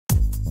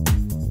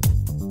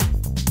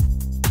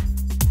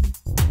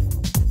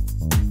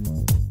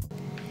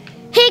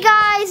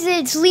guys,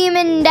 it's Liam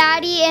and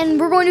Daddy, and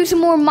we're going to do some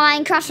more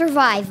Minecraft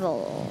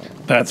survival.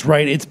 That's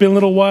right. It's been a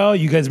little while.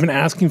 You guys have been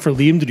asking for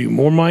Liam to do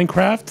more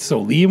Minecraft,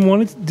 so Liam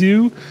wanted to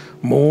do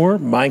more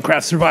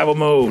Minecraft survival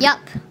mode. Yep.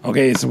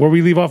 Okay, so where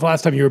we leave off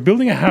last time, you were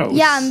building a house.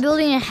 Yeah, I'm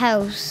building a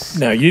house.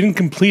 Now, you didn't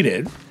complete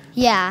it.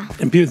 Yeah.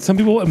 And some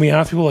people, and we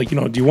asked people, like,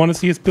 do you want to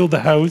see us build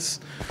the house,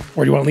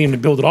 or do you want Liam to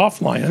build it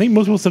offline? I think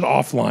most people said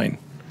offline.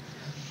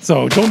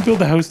 So don't build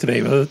the house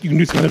today, but you can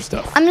do some other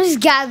stuff. I'm just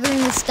gathering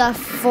the stuff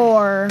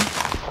for...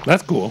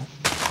 That's cool.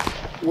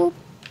 Whoop.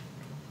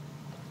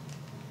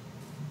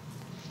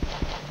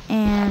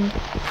 And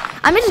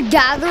I'm just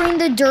gathering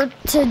the dirt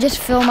to just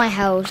fill my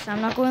house.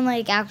 I'm not going to,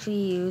 like,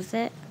 actually use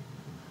it.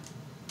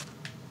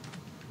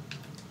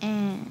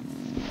 And...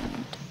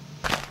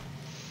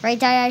 Right,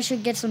 Daddy, I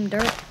should get some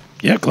dirt.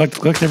 Yeah, collect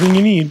everything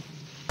you need.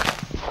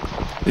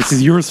 This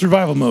is your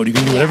survival mode. You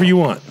can do whatever you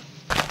want.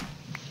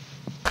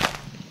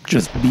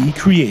 Just be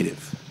creative.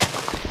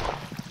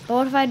 But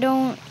what if I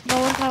don't... But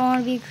what if I want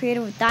to be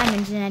creative with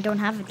diamonds and I don't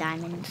have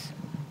diamonds?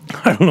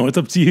 I don't know. It's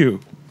up to you.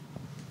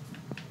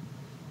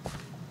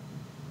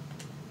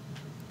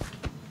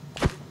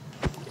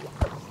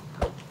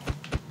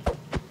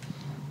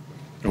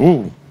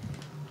 Ooh.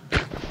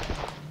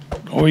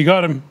 Oh, you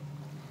got him.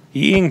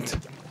 He inked.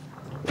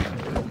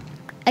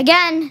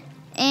 Again.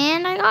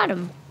 And I got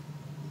him.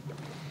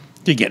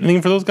 Do you get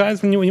anything for those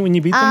guys when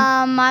you beat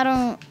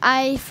them?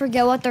 I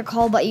forget what they're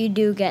called, but you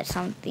do get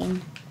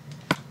something.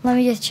 Let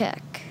me just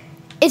check.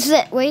 It's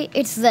that. Wait,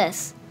 it's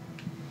this.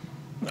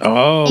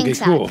 Oh, okay, Ink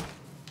sac. cool.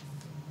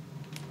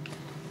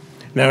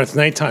 Now it's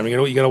nighttime.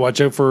 You gotta watch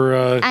out for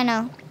I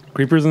know.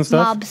 creepers and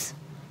stuff. Mobs.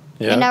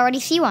 Yeah. And I already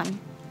see one.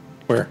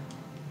 Where?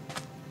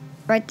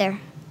 Right there.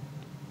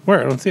 Where?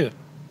 I don't see it.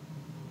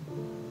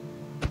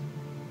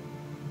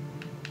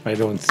 I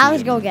don't see I'll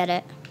just it. go get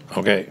it.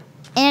 Okay.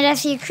 And I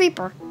see a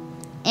creeper.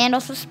 And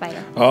also a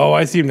spider. Oh,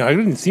 I see him now. I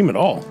didn't see him at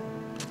all.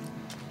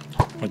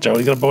 Watch out,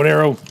 he's got a bow and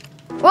arrow.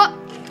 What?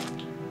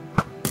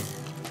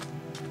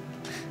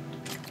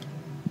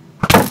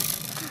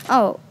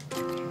 Oh.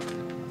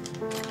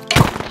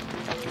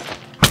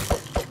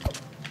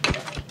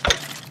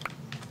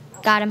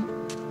 Got him.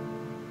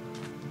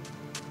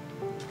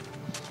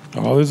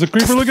 Oh, there's a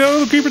creeper. Look out,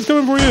 the creeper's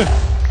coming for you.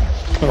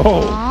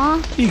 Oh,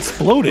 Aww. he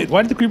exploded.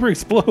 Why did the creeper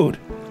explode?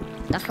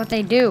 That's what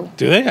they do.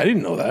 Do they? I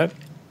didn't know that.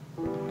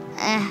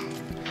 Eh.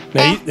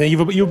 Now, you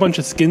have a bunch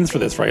of skins for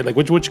this, right? Like,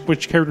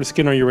 which character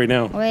skin are you right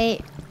now?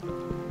 Wait.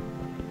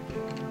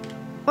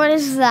 What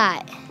is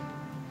that?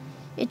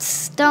 It's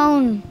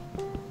stone.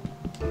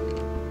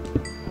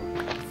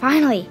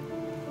 Finally.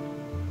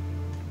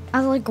 I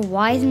was like,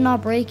 why is it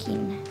not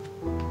breaking?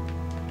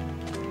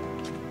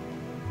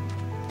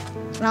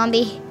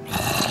 Zombie.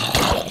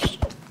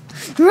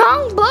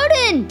 Wrong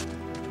button!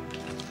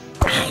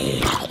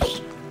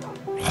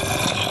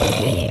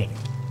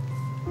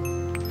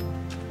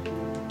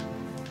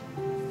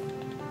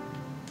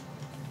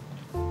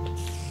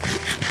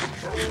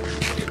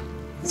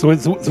 So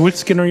which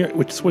skin are you?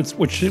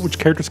 Which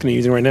character skin are you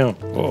using right now?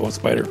 Oh,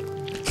 spider!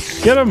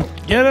 Get him!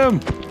 Get him!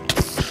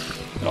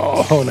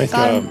 Oh, nice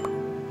job.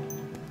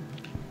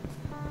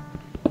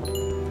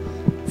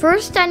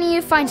 First, I need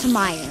to find some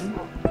iron.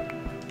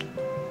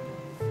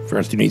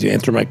 First, you need to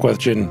answer my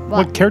question.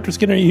 What? What character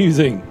skin are you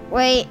using?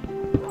 Wait.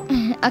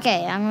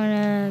 Okay, I'm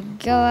gonna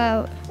go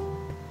out.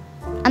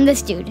 I'm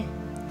this dude.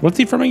 What's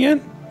he from again?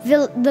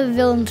 The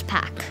villains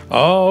pack.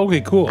 Oh,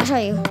 okay, cool. I'll show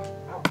you.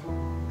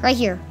 Right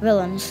here,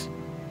 villains.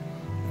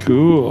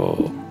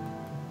 Cool.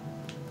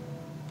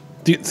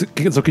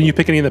 So can you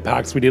pick any of the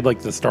packs we did,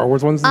 like the Star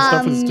Wars ones and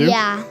stuff for this too?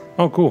 Yeah.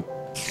 Oh, cool.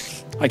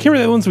 I can't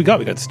remember the ones we got.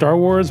 We got Star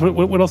Wars.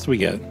 What else do we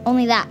get?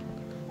 Only that.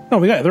 No,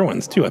 we got other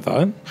ones too, I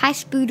thought. Hi,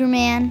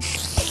 Spooderman.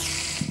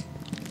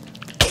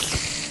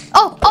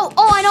 Oh,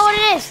 I know what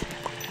it is.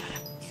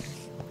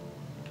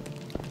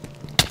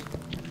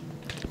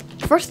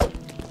 First.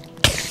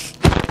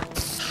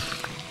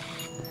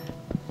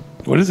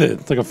 What is it?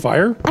 It's like a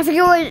fire? I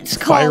forget what it's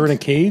called. Fire in a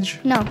cage?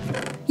 No.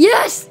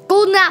 Yes!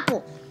 Golden apple.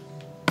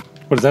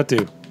 What does that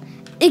do?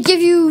 It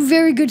gives you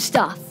very good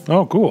stuff.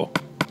 Oh, cool.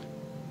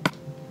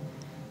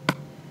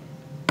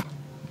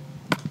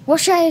 What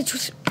should I...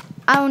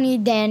 I don't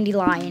need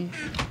dandelion.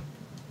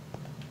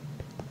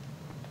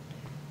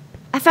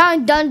 I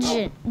found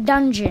a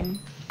dungeon.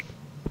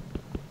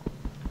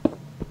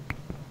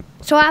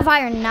 So I have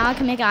iron. Now I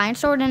can make an iron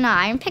sword and an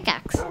iron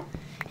pickaxe.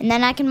 And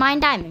then I can mine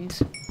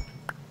diamonds.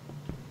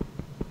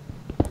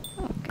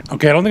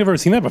 Okay, I don't think I've ever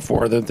seen that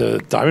before.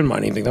 The diamond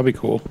mining thing. That'd be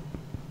cool.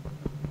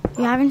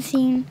 You haven't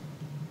seen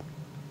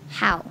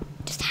how?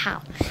 Just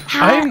how?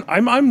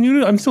 I'm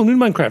new. I'm still new to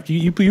Minecraft.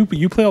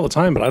 You play all the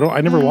time, but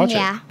I never watch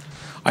yeah. it.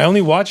 I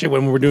only watch it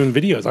when we're doing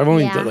videos. I've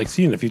only Yeah.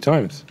 seen it a few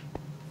times.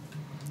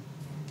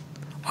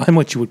 I'm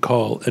what you would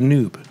call a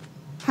noob.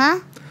 Huh?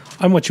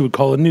 I'm what you would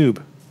call a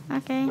noob.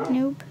 Okay,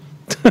 noob.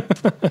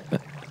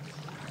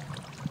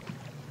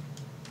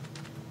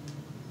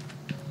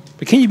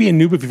 But can't you be a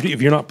noob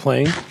if you're not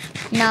playing?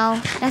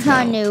 No, that's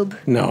not a noob.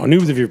 No, a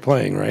noob's if you're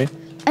playing, right?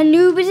 A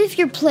noob is if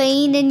you're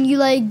playing and you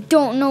like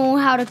don't know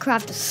how to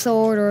craft a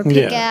sword or a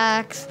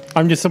Yeah. pickaxe.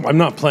 I'm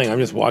not playing. I'm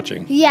just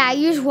watching. Yeah,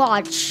 you just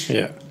watch.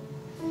 Yeah.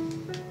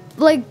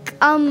 Like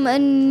a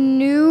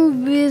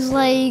noob is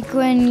like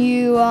when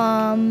you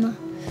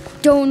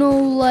don't know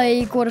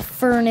like what a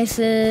furnace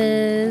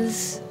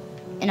is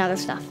and other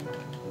stuff.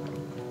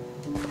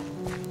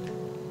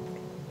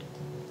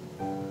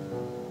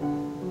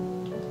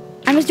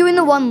 I'm just doing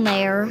the one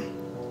layer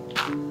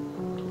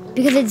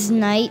because it's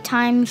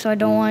nighttime, so I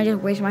don't want to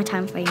just waste my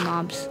time fighting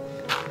mobs.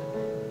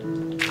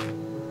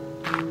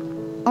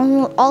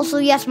 Also,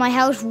 yes, my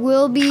house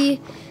will be,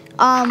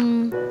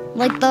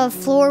 like the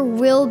floor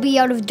will be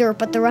out of dirt,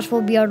 but the rest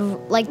will be out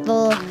of, like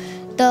the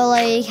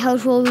like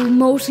house will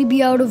mostly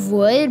be out of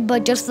wood,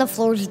 but just the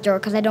floor is dirt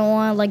because I don't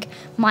want to like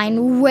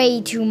mine way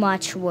too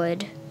much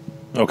wood.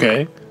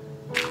 Okay.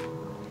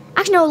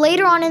 Actually, no,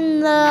 later on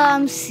in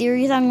the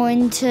series, I'm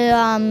going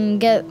to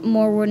get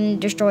more wood and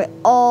destroy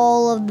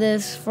all of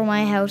this for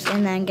my house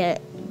and then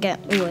get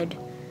wood.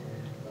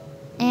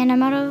 And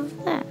I'm out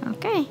of that.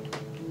 Okay.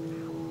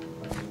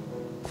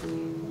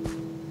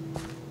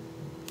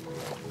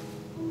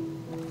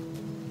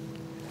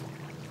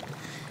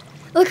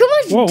 Look how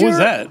much Whoa, dirt. what was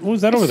that? What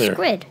was that over there?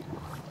 Squid.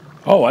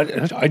 Oh, I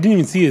didn't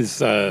even see his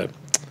the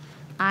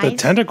Eyes.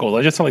 tentacle.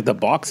 I just saw like the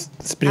box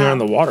spinning around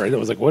the water. I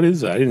was like, what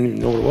is that? I didn't even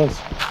know what it was.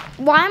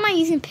 Why am I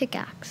using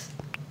pickaxe?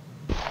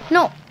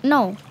 No.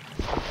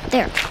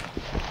 There.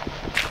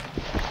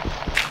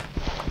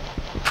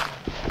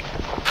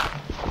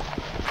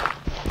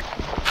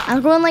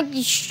 I'm going to like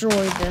destroy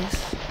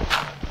this.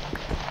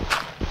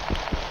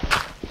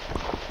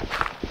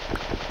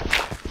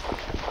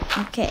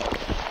 Okay.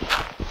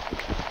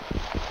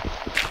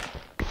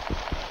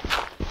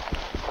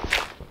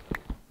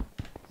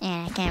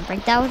 And I can't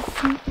break that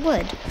with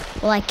wood.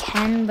 Well, I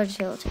can, but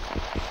it'll take.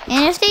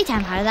 And it's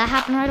daytime. How did that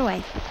happen right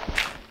away?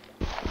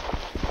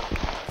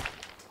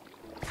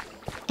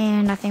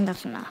 And I think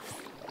that's enough.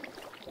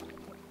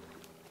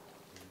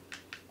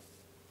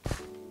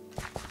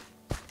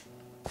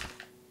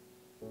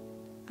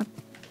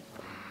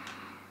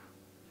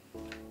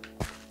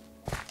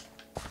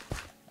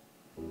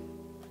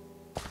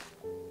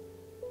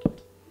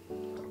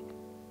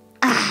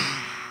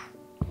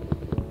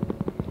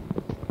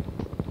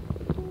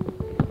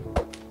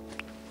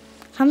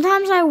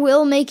 Sometimes I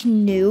will make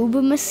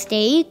noob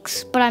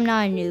mistakes, but I'm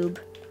not a noob.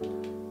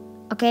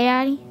 Okay,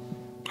 Daddy?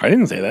 I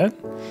didn't say that.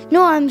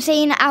 No, I'm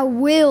saying I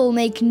will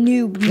make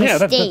noob Yeah,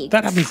 mistakes.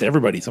 that happens to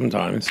everybody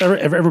sometimes.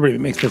 Everybody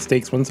makes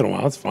mistakes once in a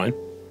while. It's fine.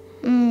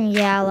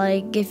 Yeah,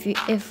 like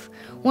if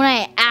when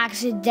I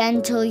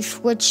accidentally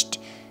switched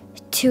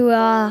to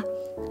a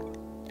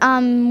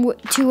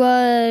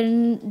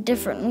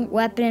different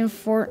weapon in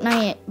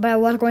Fortnite, but I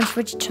was going to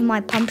switch to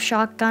my pump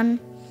shotgun,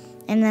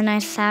 and then I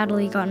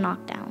sadly got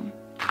knocked down.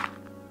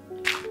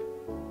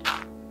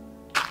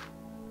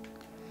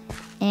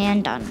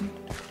 And done.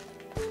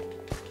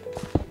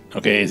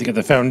 Okay, so you got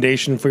the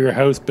foundation for your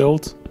house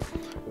built.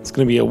 It's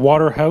going to be a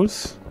water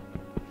house.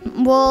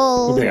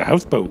 Well, It'll be like a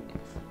houseboat.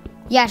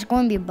 yeah, it's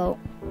going to be a boat.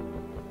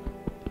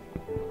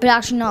 But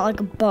actually not like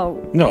a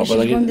boat. No, it's but just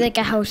like going to be like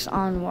a house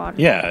on water.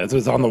 Yeah, it's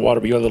on the water,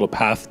 but you got a little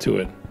path to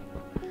it.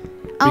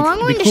 Oh, I'm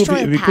going to destroy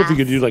the It'd be cool if you path.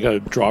 could do like a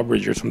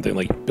drawbridge or something,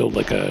 like build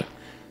like a,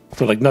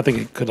 so like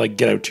nothing could like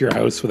get out to your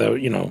house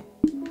without, you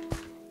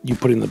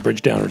putting the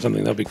bridge down or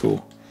something. That'd be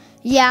cool.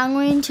 Yeah, I'm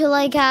going to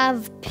like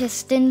have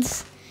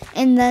pistons,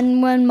 and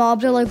then when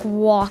mobs are like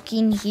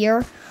walking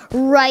here,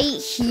 right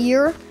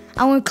here,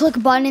 I'm going to click a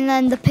button, and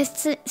then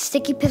the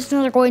sticky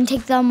pistons are going to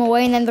take them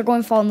away, and then they're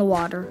going to fall in the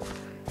water.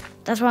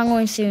 That's what I'm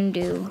going to soon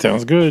do.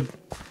 Sounds good.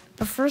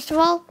 But first of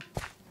all,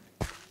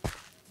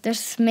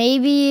 this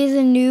maybe is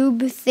a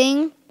noob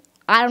thing.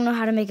 I don't know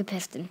how to make a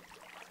piston.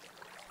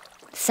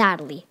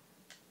 Sadly.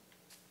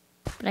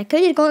 But I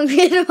could just go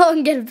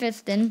and get a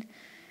piston.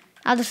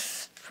 I'll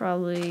just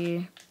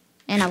probably...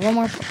 And I have one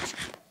more pork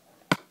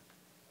chop.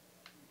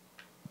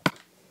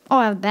 Oh,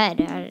 I have a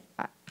bed.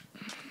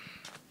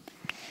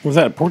 Was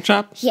that a pork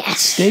chop? Yes.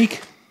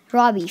 Steak?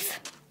 Raw beef.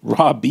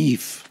 Raw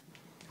beef.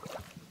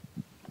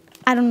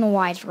 I don't know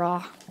why it's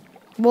raw.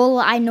 Well,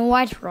 I know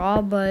why it's raw,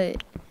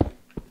 but...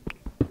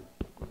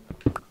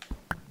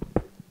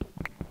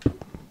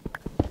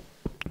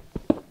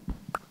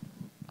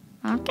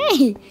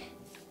 Okay.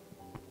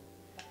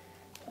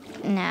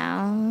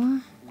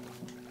 Now...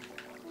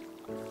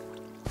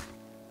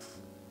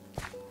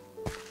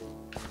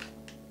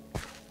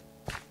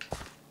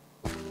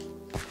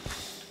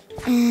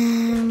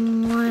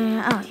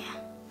 oh yeah.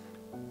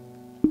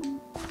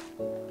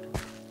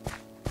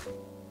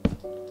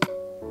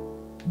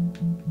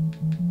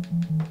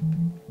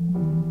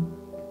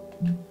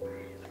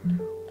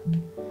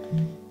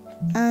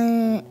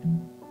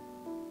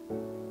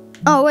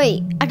 Oh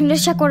wait, I can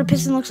just check what a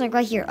piston looks like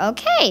right here.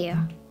 Okay.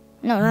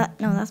 No,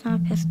 that's not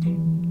a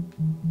piston.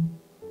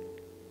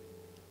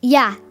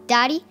 Yeah,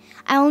 Daddy,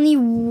 I only need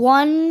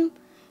one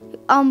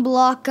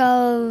block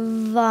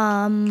of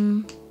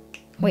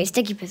wait,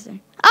 sticky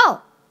piston.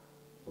 Oh!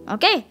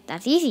 Okay,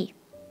 that's easy.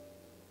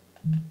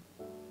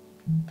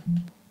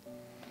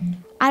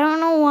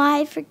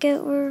 why I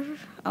forget where...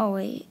 Oh,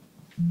 wait.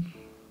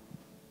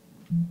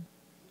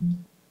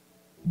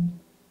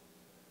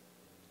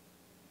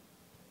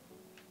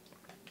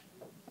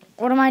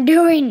 What am I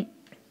doing?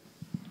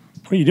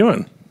 What are you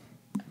doing?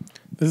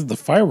 This is the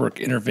firework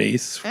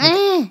interface.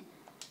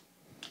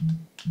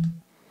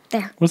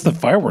 There. What's the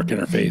firework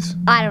interface?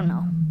 I don't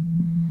know.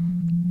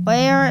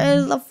 Where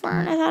is the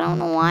furnace? I don't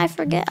know why I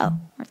forget. Oh,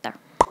 right there.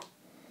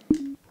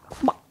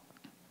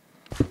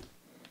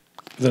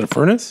 Is that a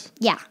furnace?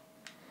 Yeah.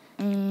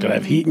 Gotta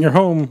have heat in your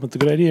home. That's a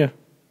good idea.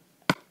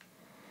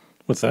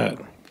 What's that?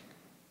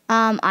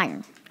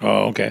 Iron.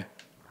 Oh, okay.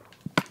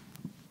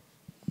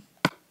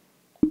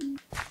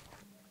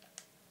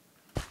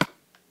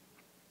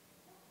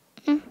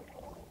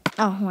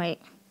 Oh, wait.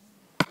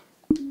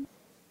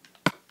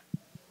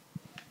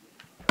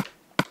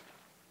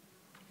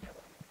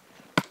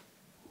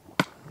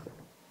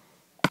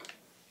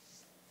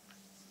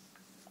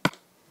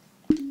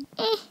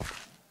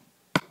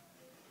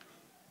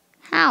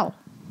 How?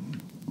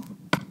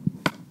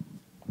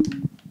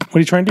 What are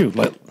you trying to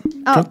do?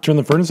 Turn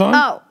the furnace on?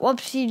 Oh,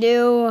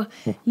 whoopsie-doo.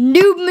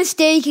 Noob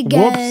mistake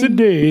again.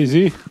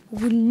 Whoopsie-daisy.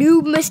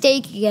 Noob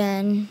mistake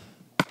again.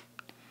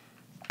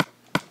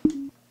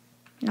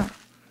 No.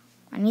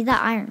 I need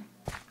that iron.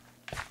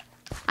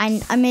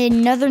 I made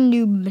another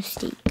noob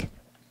mistake.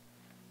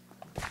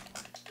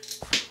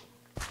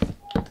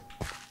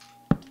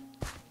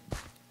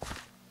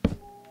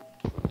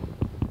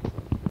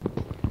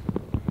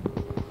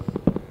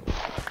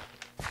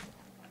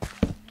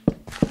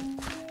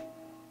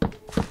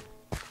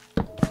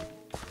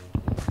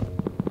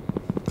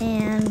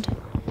 And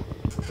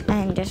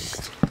I'm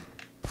just...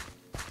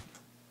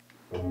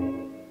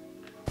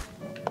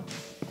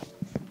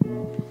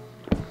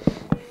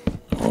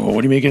 Oh, what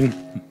are you making?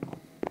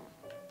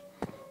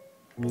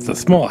 It's a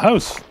small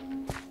house.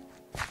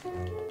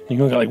 You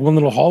only got like one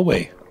little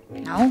hallway.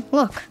 No,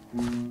 look.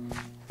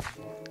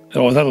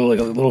 Oh, is that like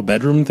a little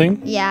bedroom thing?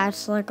 Yeah,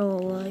 it's like a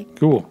little like...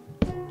 Cool.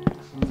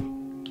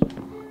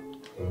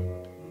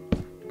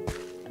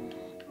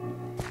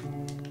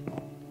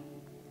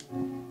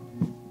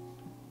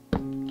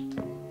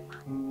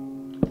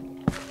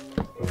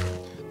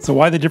 So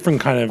why the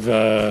different kind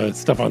of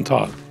stuff on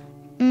top?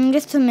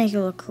 just to make it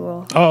look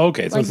cool. Oh,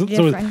 okay. So, Like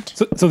different.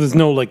 so there's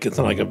no like, it's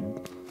not like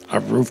a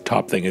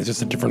rooftop thing. It's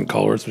just a different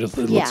color. So it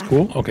looks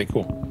cool. Okay,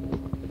 cool.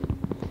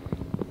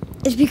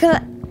 It's because,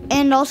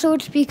 and also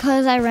it's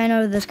because I ran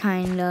out of this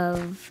kind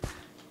of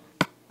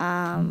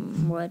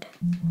wood.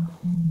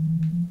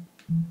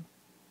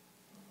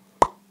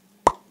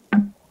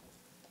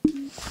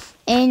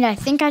 And I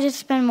think I just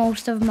spent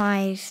most of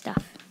my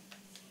stuff.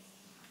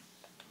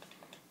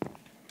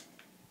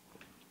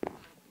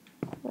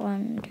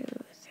 1, 2,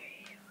 3,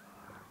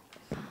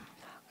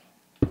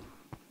 4.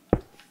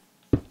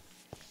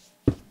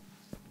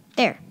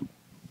 There.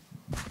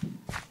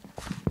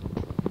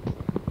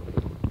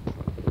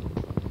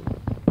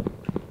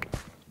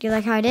 Do you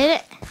like how I did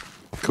it?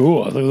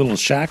 Cool. Like a little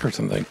shack or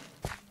something.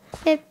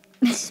 It,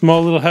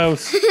 Small little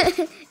house.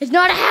 it's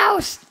not a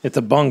house. It's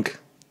a bunk.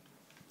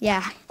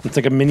 Yeah. It's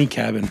like a mini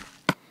cabin.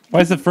 Why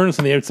is the furnace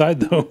on the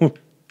outside though?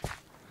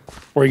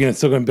 Or are you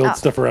still gonna build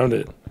stuff around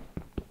it?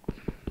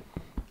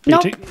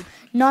 Nope.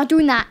 Not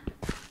doing that.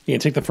 You gonna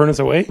take the furnace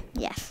away?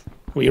 Yes.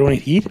 Well, you don't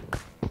need heat?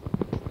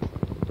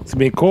 It's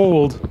gonna be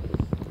cold.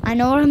 I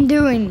know what I'm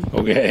doing.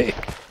 Okay.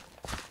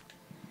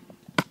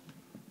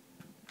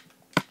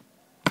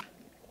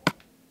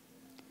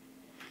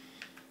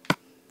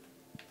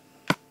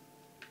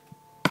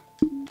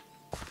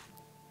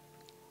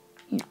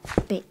 No,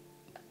 bit.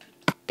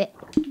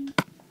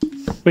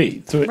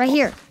 Wait, so Right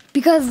here.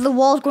 Because the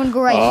wall's going to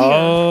go right here.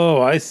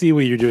 Oh, I see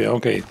what you're doing.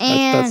 Okay,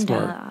 that's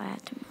smart. I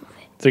have to move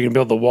it. So you can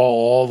build the wall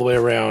all the way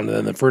around, and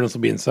then the furnace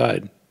will be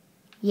inside.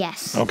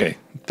 Yes. Okay,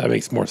 that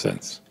makes more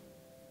sense.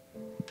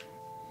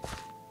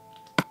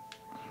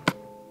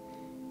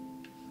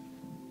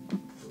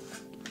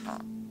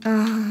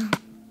 I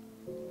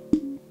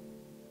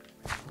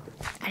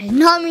did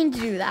not mean to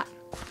do that.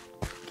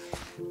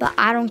 But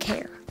I don't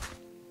care.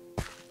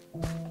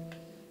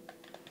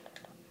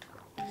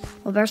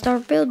 We'll better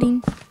start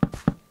building.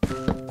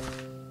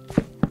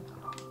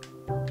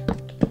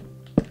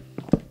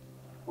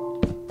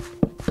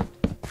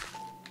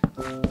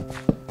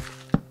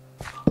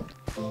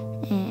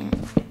 And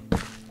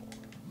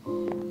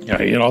Yeah,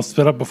 get it all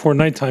sped up before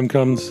nighttime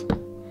comes.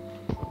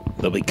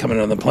 They'll be coming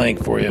on the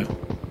plank for you.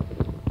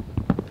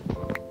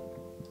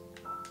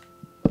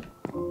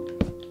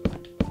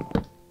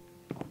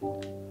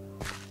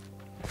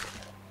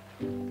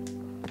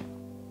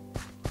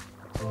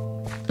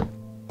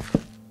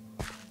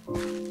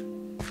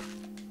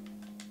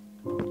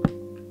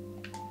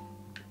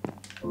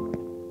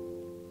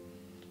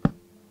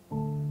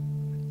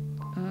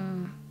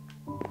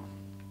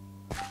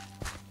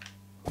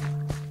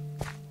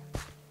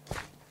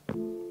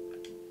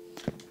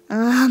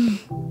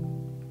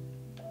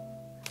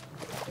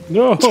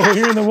 No,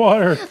 you're in the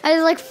water. I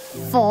just like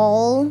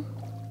fall.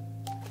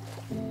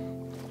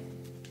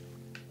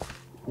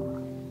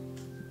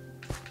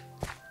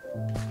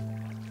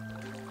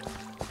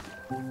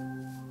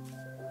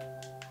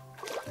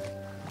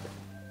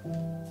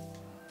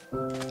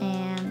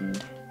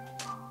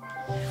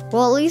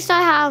 Well, at least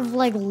I have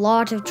like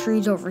lots of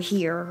trees over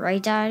here,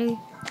 right, Daddy?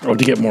 Oh,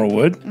 to get more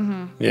wood?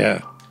 Mm-hmm.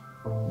 Yeah.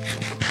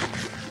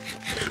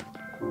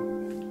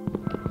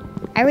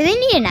 I really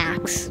need an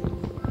axe.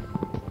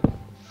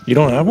 You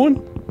don't have one?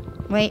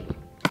 Wait.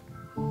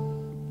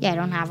 Yeah, I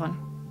don't have one.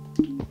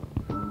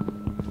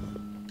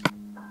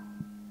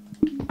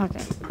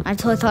 Okay. I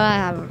totally thought I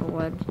had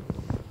wood.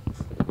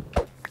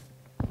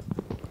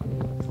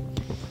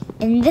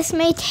 And this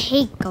may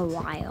take a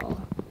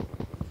while.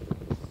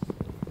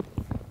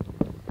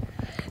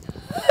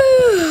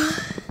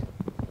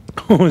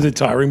 Oh, is it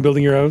tiring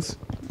building your house?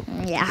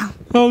 Yeah.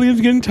 Oh, Liam's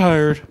getting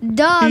tired.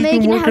 Duh, He's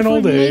been working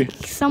all day.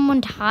 Make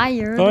someone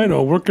tired. I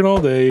know, working all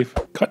day,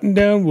 cutting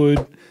down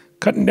wood,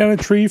 cutting down a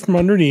tree from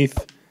underneath,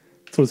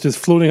 so it's just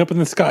floating up in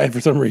the sky for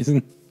some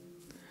reason.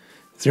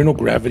 Is there no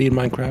gravity in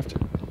Minecraft?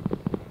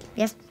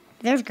 Yes,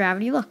 there's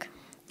gravity. Look.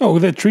 Oh,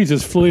 that tree's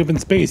just floating up in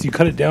space. You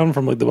cut it down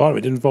from like the bottom;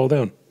 it didn't fall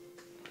down.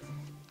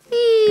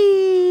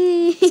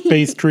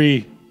 Space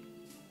tree.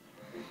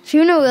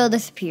 Soon it will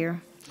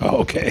disappear. Oh,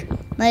 okay.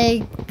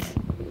 Like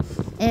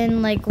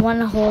in like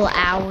 1 whole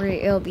hour,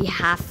 it'll be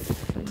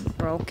half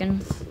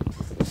broken.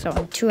 So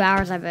in 2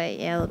 hours, I bet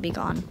it'll be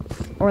gone,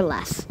 or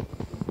less.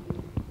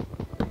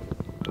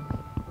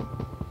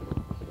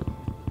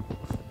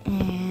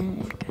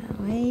 And gotta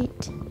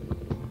wait.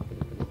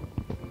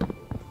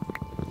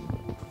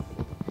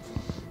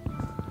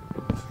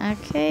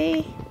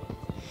 Okay.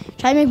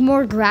 Try to make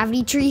more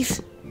gravity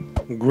trees.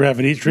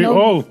 Gravity tree. No,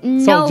 Oh,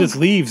 it's all no. just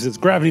leaves. It's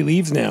gravity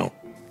leaves now.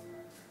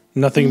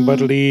 Nothing but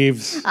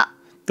leaves.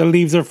 The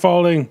leaves are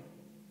falling.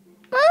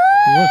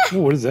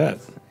 What is that?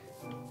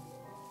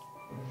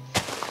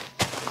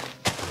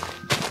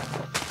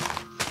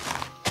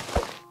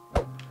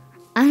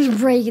 I'm just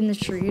breaking the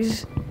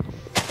trees.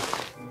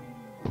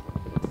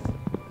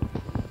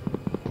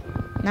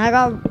 Now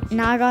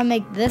I gotta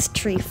make this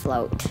tree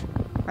float.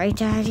 Right,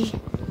 Daddy?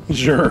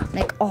 Sure.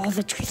 Make all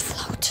the trees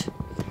float.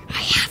 I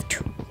have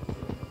to.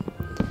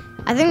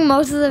 I think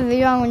most of the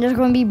video I'm just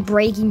gonna be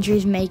breaking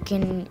trees,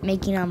 making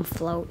them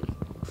float.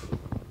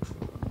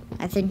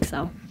 I think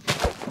so.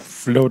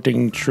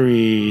 Floating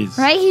trees.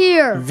 Right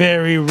here.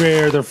 Very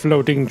rare, the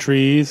floating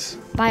trees.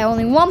 By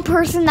only one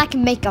person that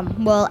can make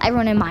them. Well,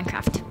 everyone in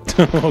Minecraft.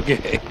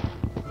 Okay.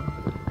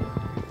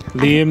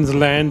 Liam's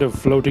land of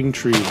floating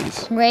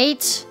trees.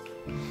 Wait.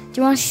 Do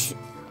you want to see?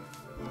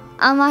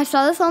 I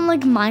saw this on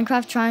like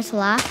Minecraft trying to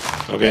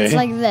laugh. Okay. It's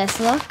like this,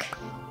 look.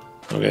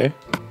 Okay.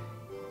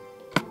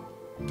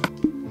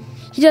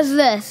 He does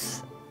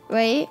this.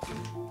 Wait.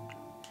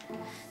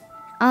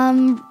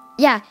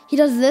 Yeah, he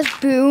does this,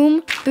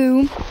 boom,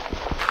 boom.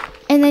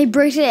 And then he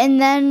breaks it,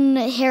 and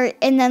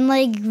then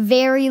like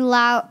very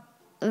loud,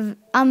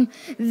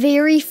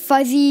 very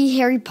fuzzy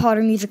Harry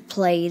Potter music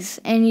plays,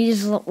 and he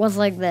just was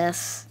like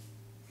this.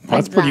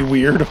 That's Like pretty that.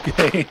 weird,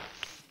 okay.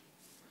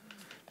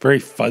 Very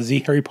fuzzy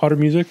Harry Potter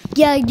music.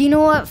 Yeah, do you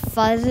know what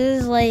fuzz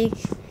is? Like,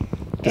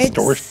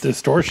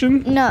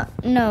 Distortion?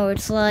 No,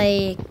 it's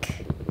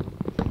like,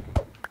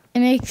 it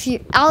makes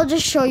you, I'll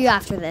just show you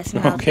after this.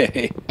 And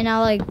Okay. And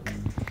I'll like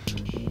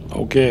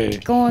Okay.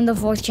 go on the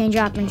voice changer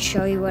app and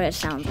show you what it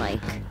sounds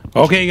like.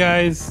 Okay,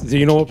 guys. So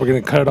you know what? We're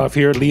going to cut it off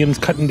here. Liam's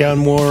cutting down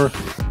more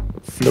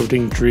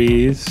floating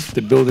trees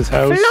to build his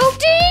house.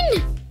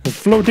 Floating! A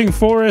floating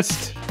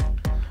forest.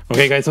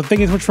 Okay, guys. So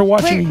thank you so much for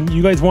watching.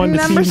 You guys wanted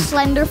Remember to see...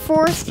 Slender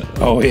Forest?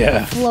 Oh,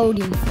 yeah.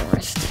 Floating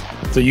Forest.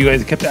 So you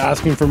guys kept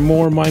asking for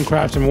more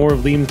Minecraft and more of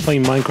Liam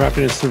playing Minecraft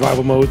in his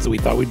survival mode, so we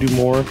thought we'd do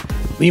more.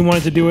 Liam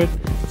wanted to do it.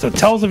 So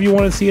tell us if you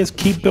want to see us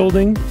keep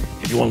building.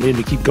 If you want Liam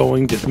to keep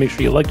going, just make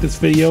sure you like this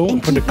video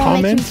and put a Keep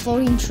on making comment.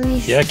 floating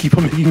trees. Yeah, keep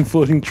on making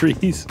floating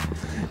trees.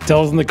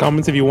 Tell us in the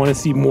comments if you want to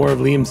see more of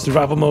Liam's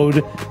survival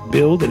mode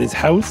build in his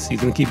house.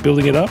 He's going to keep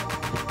building it up.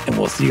 And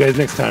we'll see you guys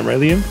next time, right,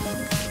 Liam?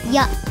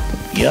 Yeah.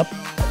 Yep.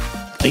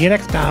 See you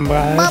next time,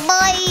 guys.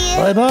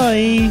 Bye-bye.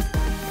 Bye-bye.